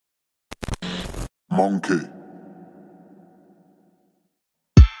Monkey.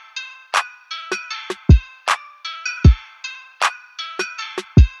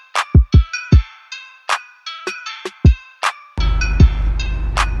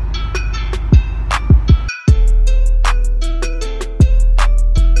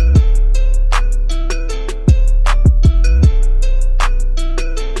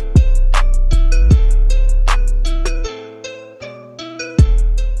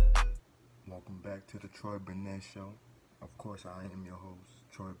 Welcome back to the Troy Burnett Show. Of course, I am your host,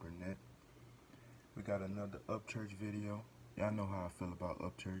 Troy Burnett. We got another UPCHURCH video. Y'all know how I feel about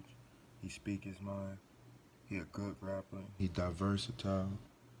UPCHURCH. He speak his mind. He a good rapper. He versatile.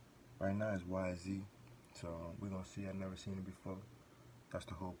 Right now it's YZ. So we're going to see. I've never seen it before. That's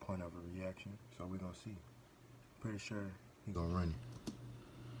the whole point of a reaction. So we're going to see. Pretty sure he going to run it.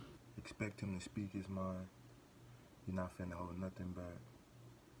 Expect him to speak his mind. He not finna hold nothing back.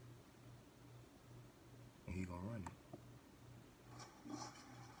 And he gonna run it.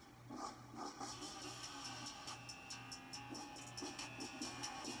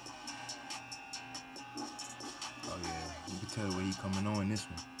 Oh yeah, you can tell where he coming on this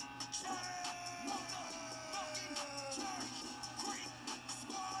one.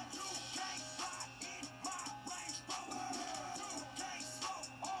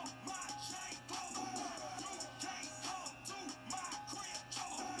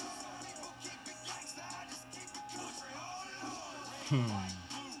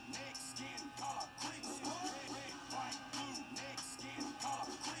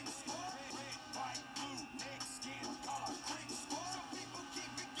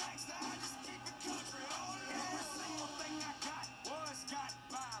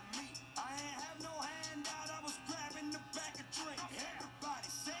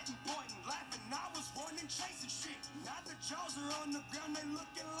 Chasing shit, not the jaws are on the ground, they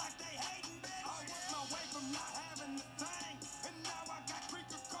looking like they hating, bitch. I worked my way from not having a thing, and now I got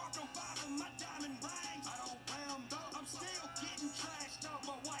creeper carbon fiber, my diamond ring. I don't round up, I'm still getting trashed up,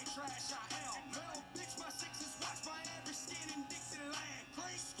 my white trash I am. Little bitch, my sixes watch my every skin in Dixieland.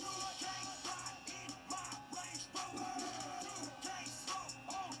 Creep, can't ride in my Range Rover. You can't smoke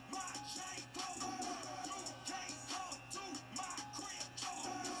on my chain clover. You can't come to my crib,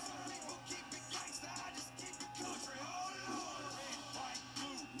 Joker. Some people keep it gangsta, I just keep it country. Oh Lord, red, white,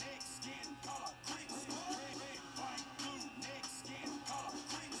 blue, neck, skin, color, creeps. Red, white, blue, neck, skin, color,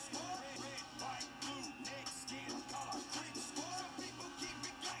 creeps. Red, white, blue, neck, skin, color, creeps. Some people keep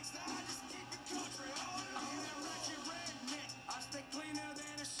it gangsta, I just keep it country. Oh Lord, I'm that ratchet redneck. I stay cleaner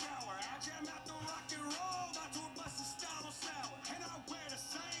than a shower. I jam out the rock and roll, my tour bus is style sour. And I wear the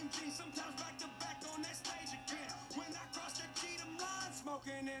same jeans, sometimes back to back on that stage again. When I cross that Cheatham line,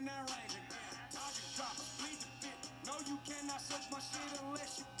 smoking in that range again. Dodging droppers, bleed the fit. No, you cannot search my shit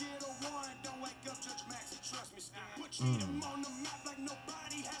unless you get a warrant. Don't wake up, Judge Max, and trust me, still. Put Cheatham on the map like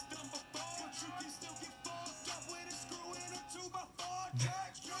nobody has done before. But you can still get fucked up with a screw in a 2x4.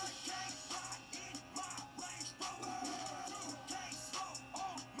 Church, you can't ride in my Range Rover. You can't smoke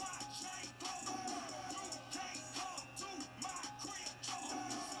on my chain clover. You can't come to my crib,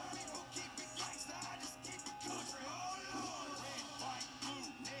 Joker. Some people keep it gangsta, I just keep it country. Oh Lord, red, white, blue,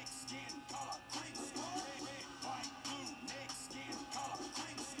 neck, skin, color, creeps. Red, white, blue, neck, skin, color,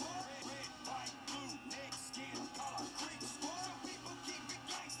 creeps. Red, white, blue, neck, skin, color, creeps. Some people keep it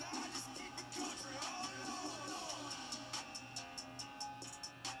gangsta, I just keep it country. Oh Lord.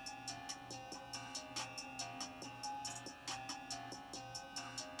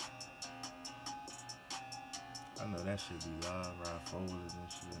 I know that shit be live, ride folders and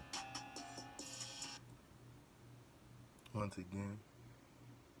shit. Once again,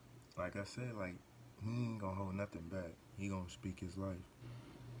 like I said, like, he ain't gonna hold nothing back. He gonna speak his life.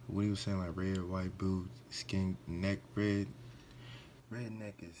 What he was saying, like red, white, blue, skin, neck, red.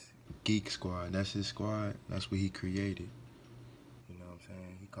 Redneck is Geek Squad. That's his squad. That's what he created. You know what I'm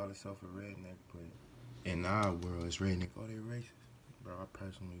saying? He called himself a redneck, but in our world, it's redneck. Oh, they racist. Bro, I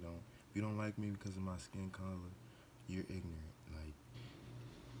personally don't. If you don't like me because of my skin color, you're ignorant. Like,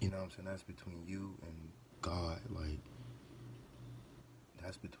 you know what I'm saying? That's between you and God. Like,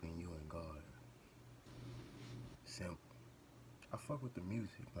 that's between you and God. Simple. I fuck with the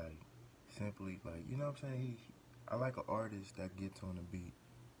music, like, simply, like, you know what I'm saying? I like an artist that gets on the beat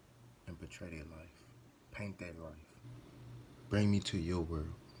and portray their life. Paint their life. Bring me to your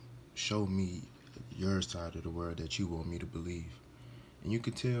world. Show me your side of the world that you want me to believe. And you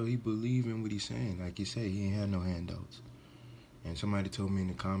can tell he believe in what he's saying. Like you say, he ain't had no handouts. And somebody told me in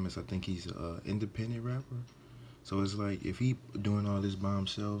the comments, I think he's an independent rapper. So it's like, if he doing all this by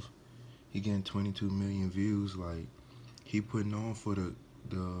himself, he getting 22 million views. Like, he putting on for the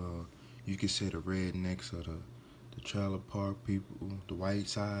You could say the rednecks or the trailer park people, the white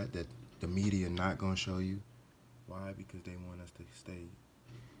side that the media not gonna show you. Why? Because they want us to stay.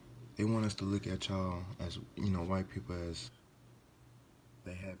 They want us to look at y'all as white people as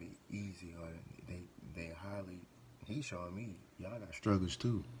they have it easy or they highly. He's showing me y'all got struggles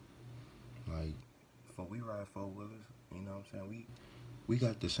too. Like for we ride four wheelers, you know what I'm saying? We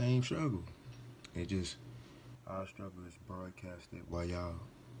got the same struggle. It just our struggle is broadcasted while y'all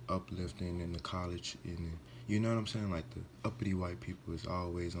uplifting in the college and you know what I'm saying? Like the uppity white people is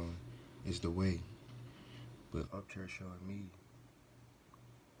always on is the way. But up here showing me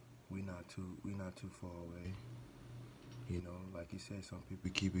we not too far away. You know, like you said, some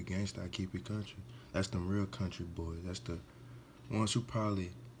people keep it gangsta, I keep it country. That's them real country boys. That's the ones who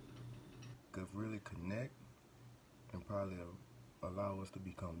probably could really connect and probably allow us to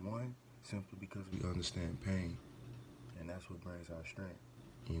become one simply because we understand pain. And that's what brings our strength.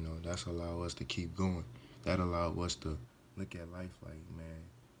 You know, that's allow us to keep going. That allow us to look at life like, man,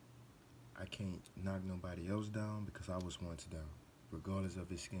 I can't knock nobody else down because I was once down, regardless of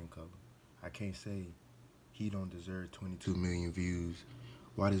his skin color. I can't say he don't deserve 22 million views.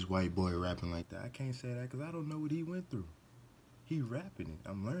 Why this white boy rapping like that? I can't say that because I don't know what he went through. He rapping it.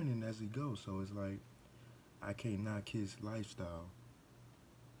 I'm learning as he goes. So it's like, I can't knock his lifestyle.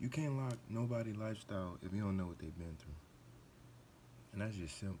 You can't knock nobody's lifestyle if you don't know what they've been through. And that's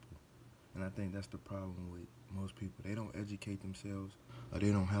just simple. And I think that's the problem with most people. They don't educate themselves or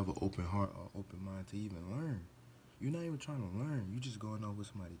they don't have an open heart or open mind to even learn. You're not even trying to learn. You just going off what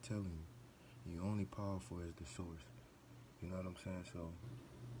somebody telling you. Your only powerful is the source. You know what I'm saying? So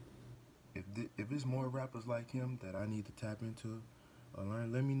if there's more rappers like him that I need to tap into or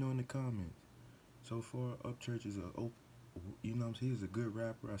learn, let me know in the comments. So far, UPCHURCH is you know what I'm saying? He's a good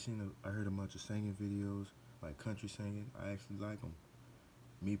rapper. I heard a bunch of singing videos, like country singing. I actually like him.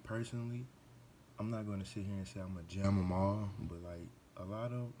 Me personally, I'm not gonna sit here and say I'm gonna jam them all, but like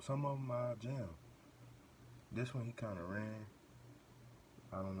some of them I jam. This one he kind of ran.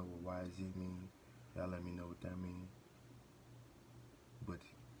 I don't know what YZ mean. Y'all let me know what that mean. But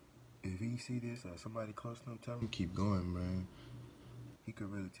if he see this or somebody close to him, tell him keep going, man. He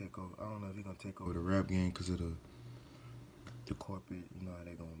could really take over. I don't know if he's gonna take over the rap game because of the corporate. You know how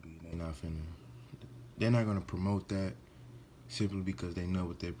they gonna be. They're not gonna promote that simply because they know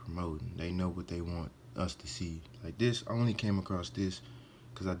what they're promoting. They know what they want us to see. Like this, I only came across this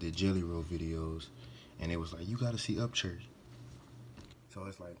because I did Jelly Roll videos, and it was like, you gotta see UPCHURCH. So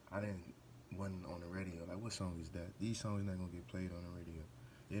it's like, wasn't on the radio. Like, what song is that? These songs not gonna get played on the radio.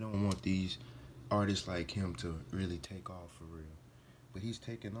 They don't want these artists like him to really take off for real. But he's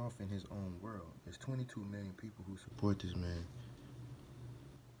taking off in his own world. There's 22 million people who support this man.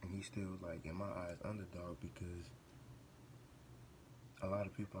 And he's still, like, in my eyes, underdog because a lot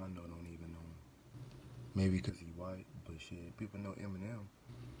of people I know don't even know him. Maybe because he's white, but shit, people know Eminem.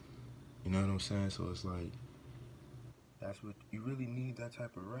 You know what I'm saying? So it's like, that's what, you really need that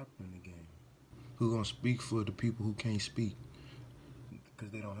type of rapper in the game. Who gonna speak for the people who can't speak?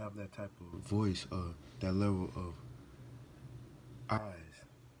 Because they don't have that type of voice or that level of eyes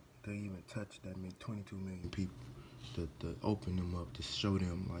to even touch that 22 million people. To open them up, to show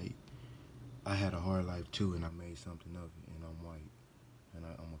them, like, I had a hard life too and I made something of it, and I'm white. And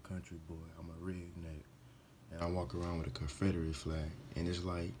I'm a country boy, I'm a redneck, and I walk around with a Confederate flag. And it's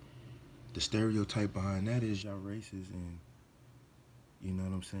like, the stereotype behind that is y'all racist, and you know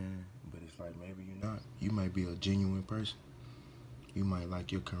what I'm saying? But it's like, maybe you're not. You might be a genuine person. You might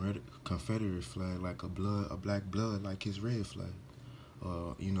like your Confederate flag like a black blood like his red flag.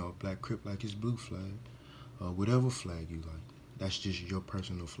 Or, a black Crip like his blue flag. Or whatever flag you like. That's just your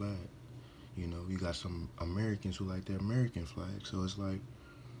personal flag. You got some Americans who like their American flag. So it's like,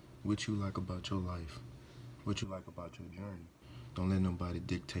 what you like about your life? What you like about your journey? Don't let nobody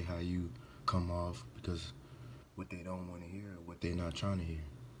dictate how you come off because what they don't want to hear or what they're not trying to hear.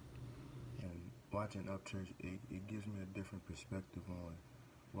 And watching UPCHURCH, it gives me a different perspective on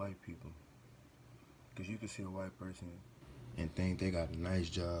white people. Because you can see a white person and think they got a nice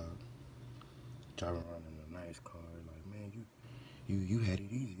job, driving around in a nice car. Like, man, you had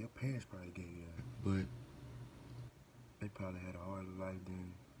it easy. Your parents probably gave you that. But they probably had a harder life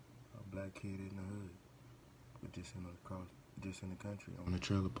than a black kid in the hood. But just in the country, on a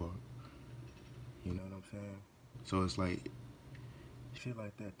trailer park. You know what I'm saying? So it's like, shit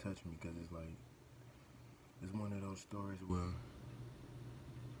like that touched me because it's like, it's one of those stories where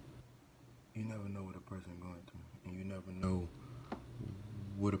you never know what a person going through. And you never know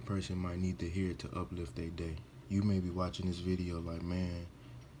what a person might need to hear to uplift their day. You may be watching this video like, man,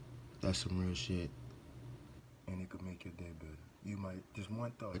 that's some real shit. And it could make your day better. You might, just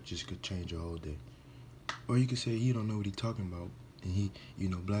one thought just could change your whole day. Or you could say he don't know what he talking about, and he,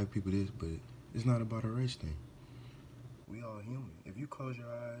 black people this, but it's not about a race thing. We all human. If you close your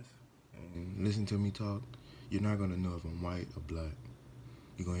eyes and listen to me talk, you're not gonna know if I'm white or black.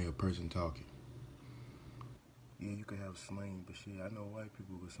 You're gonna hear a person talking. Yeah, you could have slang, but shit, I know white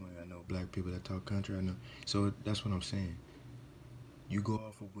people with slang. I know black people that talk country. I know. So that's what I'm saying. You go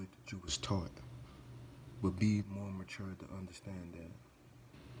off of what you was taught, but be more mature to understand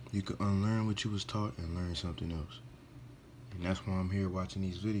that. You could unlearn what you was taught and learn something else. And that's why I'm here watching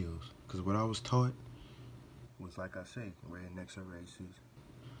these videos. Because what I was taught was, like I say, rednecks are racist.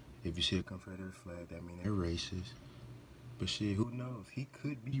 If you see a Confederate flag, that means they're racist. But shit, who knows? He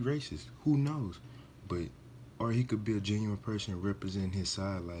could be racist. Who knows? But, or he could be a genuine person representing his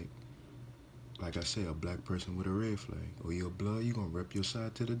side, like I say, a black person with a red flag. Or your blood, you gonna rep your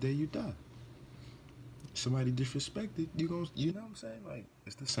side till the day you die. Somebody disrespected, you know what I'm saying? Like,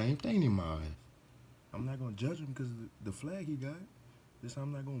 it's the same thing in my eyes. I'm not gonna judge him because of the flag he got. Just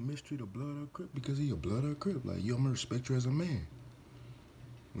I'm not gonna mistreat a blood or crip because he a blood or crip. Like, I'm gonna respect you as a man.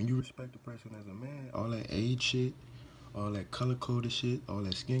 When you respect a person as a man, all that age shit, all that color coded shit, all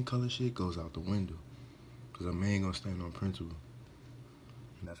that skin color shit goes out the window. Because a man gonna stand on principle.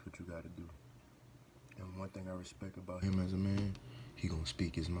 And that's what you gotta do. And one thing I respect about him as a man, he gonna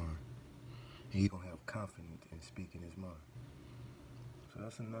speak his mind. And he gonna have confidence in speaking his mind. So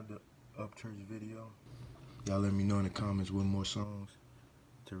that's another UPCHURCH video. Y'all let me know in the comments what more songs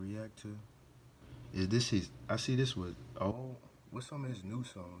to react to. Is this his? I see this was what's some of his new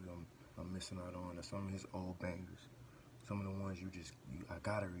songs I'm missing out on, or some of his old bangers. Some of the ones I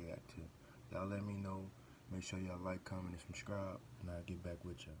gotta react to. Y'all let me know. Make sure y'all like, comment, and subscribe, and I'll get back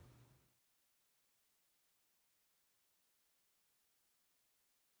with y'all.